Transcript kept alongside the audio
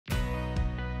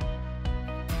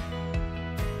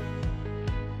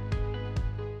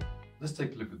Let's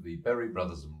take a look at the Berry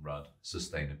Brothers and Rudd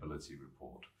Sustainability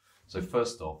Report. So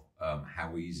first off,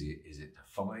 how easy is it to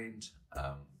find?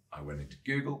 I went into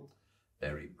Google,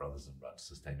 Berry Brothers and Rudd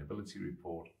Sustainability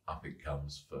Report. Up it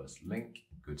comes, first link,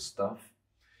 good stuff.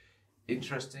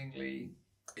 Interestingly,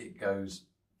 it goes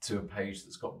to a page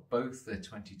that's got both their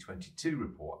 2022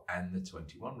 report and the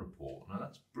 21 report. Now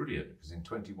that's brilliant, because in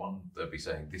 21 they'll be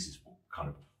saying this is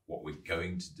what we're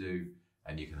going to do,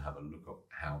 and you can have a look at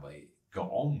how they got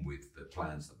on with the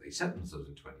plans that they set themselves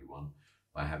in 21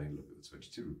 by having a look at the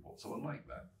 22 report. So I like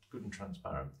that, good and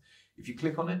transparent. If you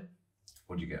click on it,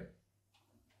 what do you get?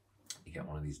 You get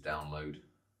one of these download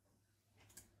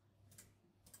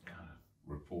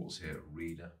reports here,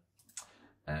 reader.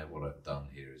 And what I've done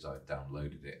here is I've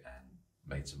downloaded it and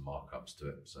made some markups to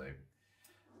it. So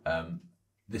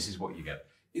this is what you get.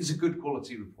 It's a good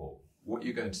quality report. What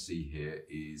you're going to see here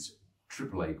is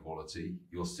AAA quality.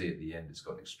 You'll see at the end it's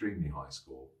got an extremely high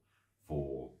score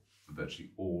for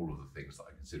virtually all of the things that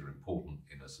I consider important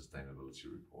in a sustainability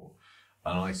report.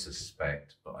 And I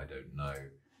suspect, but I don't know,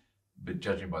 but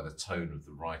judging by the tone of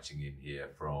the writing in here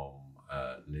from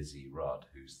Lizzie Rudd,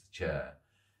 who's the chair,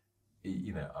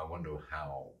 you know, I wonder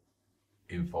how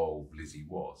involved Lizzie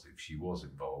was. If she was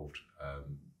involved,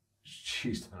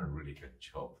 she's done a really good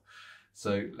job.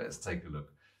 So let's take a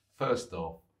look. First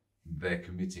off, they're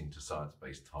committing to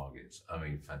science-based targets. I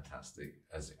mean, fantastic.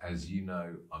 As you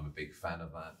know, I'm a big fan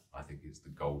of that. I think it's the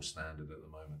gold standard at the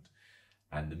moment.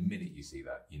 And the minute you see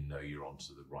that, you know you're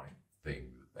onto the right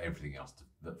thing. Everything else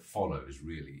that follows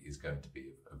really is going to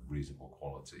be of reasonable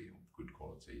quality, good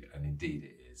quality, and indeed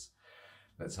it is.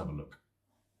 Let's have a look.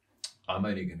 I'm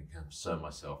only going to concern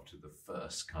myself to the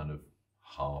first kind of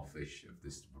half-ish of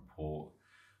this report.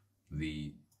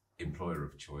 The employer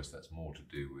of choice, that's more to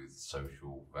do with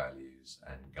social values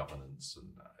and governance.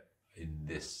 And in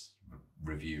this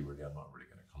review, really, I'm not really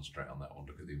going to concentrate on that one,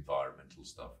 look at the environmental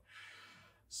stuff.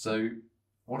 So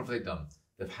what have they done?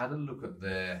 They've had a look at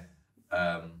their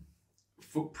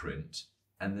footprint,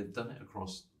 and they've done it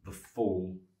across the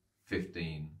full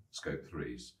 15 scope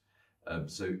 3s.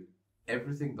 So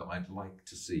everything that I'd like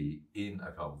to see in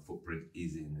a carbon footprint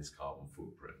is in this carbon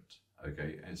footprint.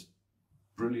 Okay, and it's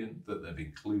brilliant that they've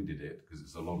included it because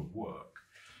it's a lot of work.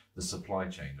 The supply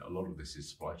chain, a lot of this is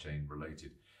supply chain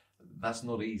related. That's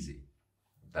not easy.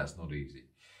 That's not easy.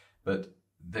 But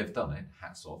they've done it,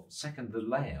 hats off. Second, the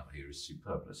layout here is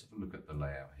superb. Let's have a look at the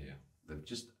layout here. They've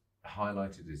just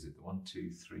highlighted, is it the 1,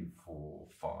 2, 3, 4,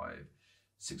 5,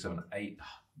 6, 7, 8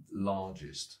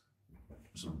 largest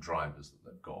sort of drivers that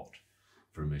they've got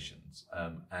for emissions.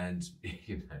 And,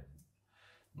 you know,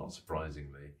 not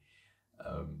surprisingly,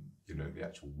 you know, the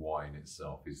actual wine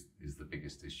itself is the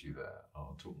biggest issue there.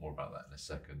 I'll talk more about that in a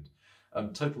second.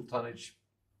 Total tonnage,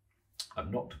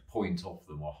 I'm not to point off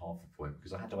them or half a point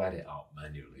because I had to add it up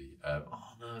manually.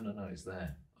 Oh, no, it's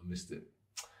there. I missed it.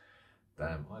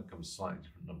 Damn, I've got a slightly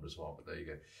different number as well, but there you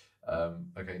go.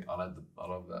 Okay, I'll add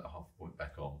that half a point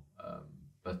back on.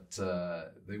 But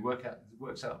it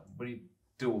works out when you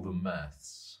do all the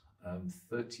maths,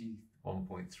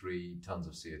 31.3 tons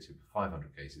of CO2 per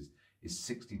 500 cases is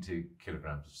 62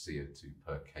 kilograms of CO2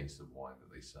 per case of wine that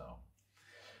they sell.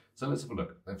 So let's have a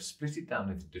look. They've split it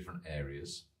down into different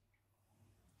areas.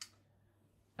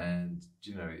 And,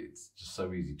 you know, it's just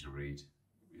so easy to read.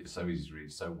 It's so easy to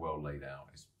read, so well laid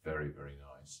out. It's very, very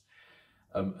nice.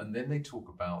 And then they talk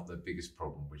about the biggest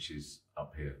problem, which is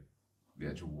up here, the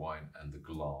actual wine and the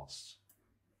glass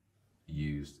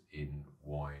used in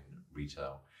wine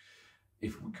retail.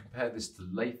 If we compare this to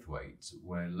Laithwaite,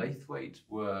 where Laithwaite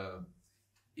were,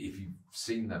 if you've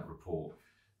seen that report,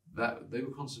 that they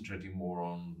were concentrating more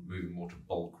on moving more to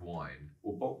bulk wine.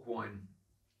 Well, bulk wine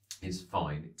is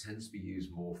fine. It tends to be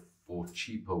used more for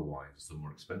cheaper wines than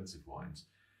more expensive wines.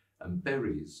 And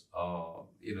berries are,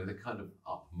 you know, they're kind of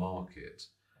upmarket.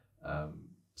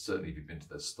 Certainly if you've been to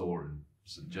their store in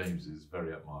St. James's,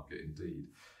 very upmarket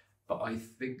indeed. But I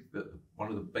think that one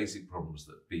of the basic problems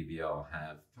that BBR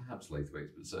have, perhaps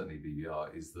Laithwaite, but certainly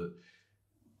BBR, is that,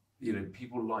 you know,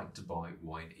 people like to buy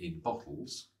wine in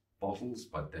bottles. Bottles,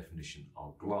 by definition,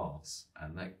 are glass,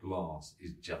 and that glass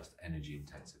is just energy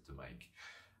intensive to make.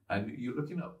 And you're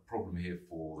looking at a problem here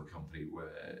for the company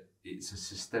where it's a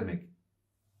systemic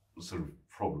sort of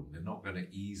problem. They're not going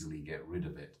to easily get rid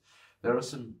of it. There are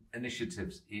some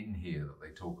initiatives in here that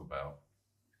they talk about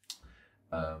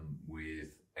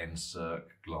with NSERC,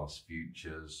 Glass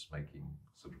Futures, making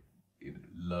sort of, you know,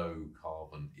 low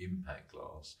carbon impact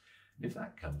glass. And if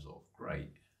that comes off,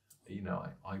 great. You know,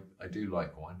 I do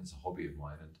like wine. It's a hobby of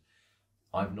mine, and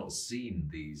I've not seen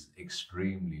these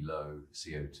extremely low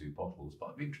CO2 bottles, but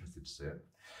I'd be interested to see it.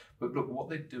 But look, what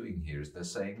they're doing here is they're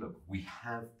saying, look, we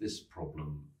have this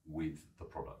problem with the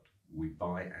product. We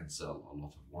buy and sell a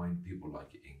lot of wine. People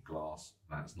like it in glass.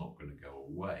 That's not going to go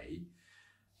away.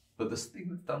 But the thing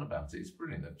they've done about it is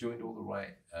brilliant. They've joined all the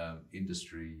right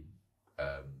industry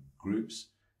groups.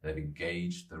 They've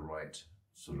engaged the right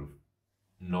sort of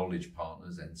knowledge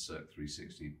partners, NCirc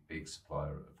 360, big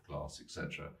supplier of glass,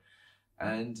 etc.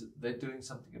 And they're doing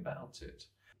something about it.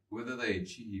 Whether they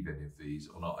achieve any of these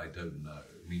or not, I don't know.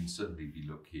 I mean, certainly if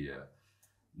you look here,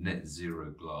 net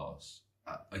zero glass,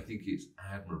 I think it's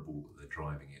admirable that they're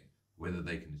driving it. Whether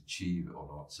they can achieve it or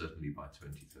not, certainly by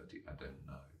 2030, I don't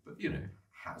know. But, you know,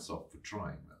 hats off for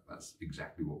trying that. That's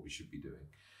exactly what we should be doing.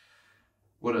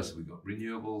 What else have we got?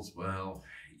 Renewables, well,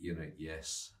 you know,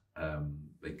 yes.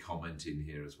 They comment in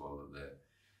here as well that they're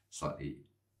slightly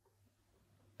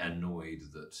annoyed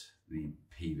that the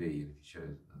PV, and if you show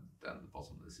down at the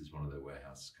bottom, this is one of their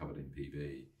warehouses covered in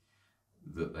PV,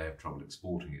 that they have trouble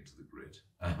exporting it to the grid.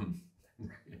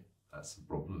 That's the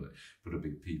problem. Put a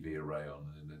big PV array on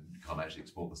and then you can't actually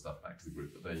export the stuff back to the grid,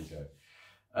 but there you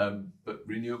go. But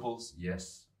renewables,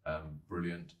 yes,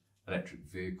 brilliant. Electric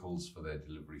vehicles for their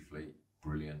delivery fleet,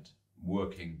 brilliant.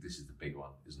 Working, this is the big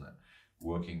one, isn't it?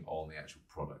 Working on the actual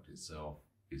product itself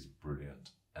is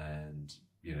brilliant. And,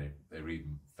 you know, they're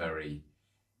even very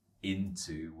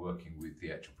into working with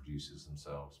the actual producers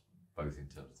themselves, both in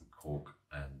terms of the cork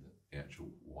and the actual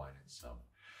wine itself.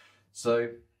 So,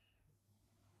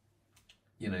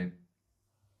 you know,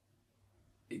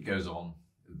 it goes on.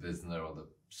 There's no other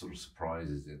sort of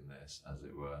surprises in this, as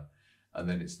it were. And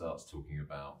then it starts talking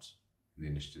about the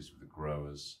initiatives with the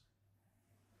growers,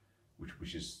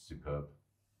 which is superb.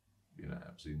 You know,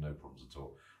 absolutely no problems at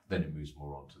all. Then it moves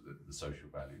more on to the social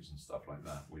values and stuff like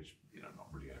that, which, you know, I'm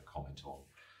not really going to comment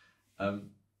on.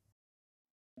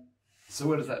 So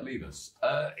where does that leave us?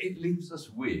 It leaves us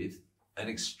with an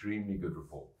extremely good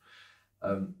report.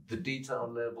 The detail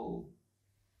level,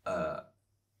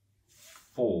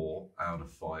 4 out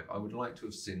of 5. I would like to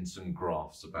have seen some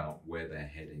graphs about where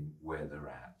they're heading, where they're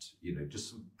at, you know, just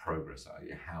some progress.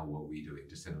 How are we doing,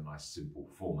 just in a nice simple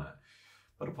format.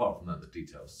 But apart from that, the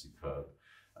detail's superb.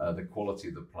 The quality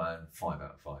of the plan, 5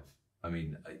 out of 5. I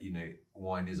mean, you know,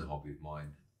 wine is a hobby of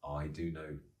mine. I do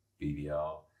know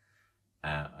BVR.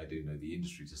 I do know the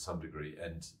industry to some degree.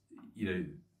 And, you know,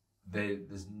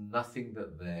 there's nothing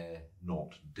that they're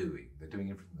not doing. They're doing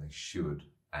everything they should.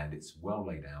 And it's well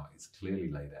laid out. It's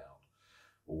clearly laid out.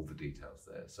 All the details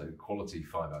there. So quality,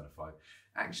 5 out of 5.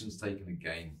 Actions taken,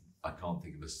 again, I can't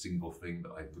think of a single thing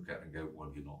that I look at and go,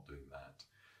 well, you're not doing that.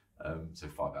 So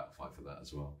 5 out of 5 for that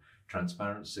as well.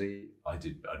 Transparency, I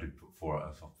did put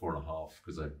 4.5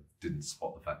 because I didn't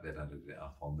spot the fact they'd added it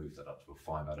up. I'll move that up to a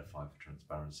 5 out of 5 for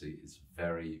transparency. It's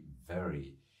very,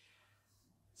 very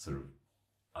sort of,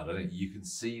 I don't know, you can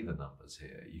see the numbers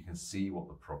here. You can see what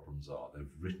the problems are. They've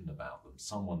written about them.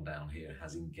 Someone down here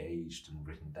has engaged and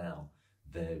written down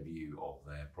their view of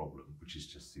their problem, which is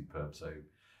just superb. So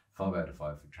 5 out of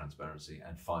 5 for transparency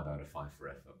and 5 out of 5 for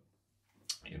effort.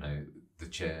 You know, the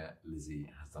chair, Lizzie,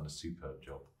 has done a superb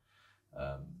job.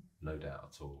 No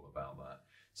doubt at all about that.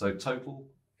 So total,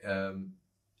 do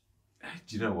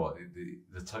you know what?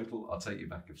 The total, I'll take you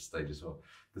back a stage as well.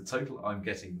 The total I'm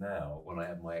getting now, when I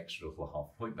add my extra little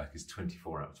half point back, is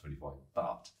 24 out of 25.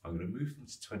 But I'm going to move them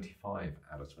to 25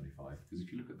 out of 25. Because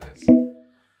if you look at this,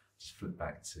 just flip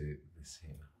back to this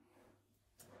here.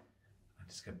 I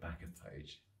just go back a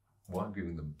page. Why I'm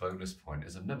giving them bonus point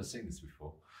is I've never seen this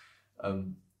before.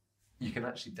 You can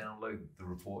actually download the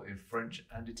report in French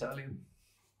and Italian.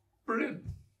 Brilliant.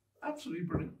 Absolutely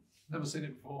brilliant. Never seen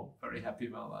it before. Very happy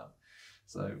about that.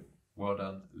 So well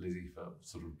done, Lizzie, for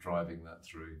sort of driving that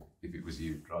through, if it was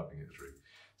you driving it through.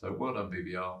 So well done,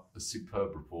 BBR. A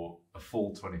superb report, a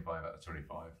full 25 out of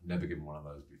 25. Never given one of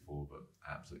those before, but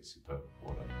absolutely superb.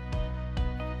 Well done.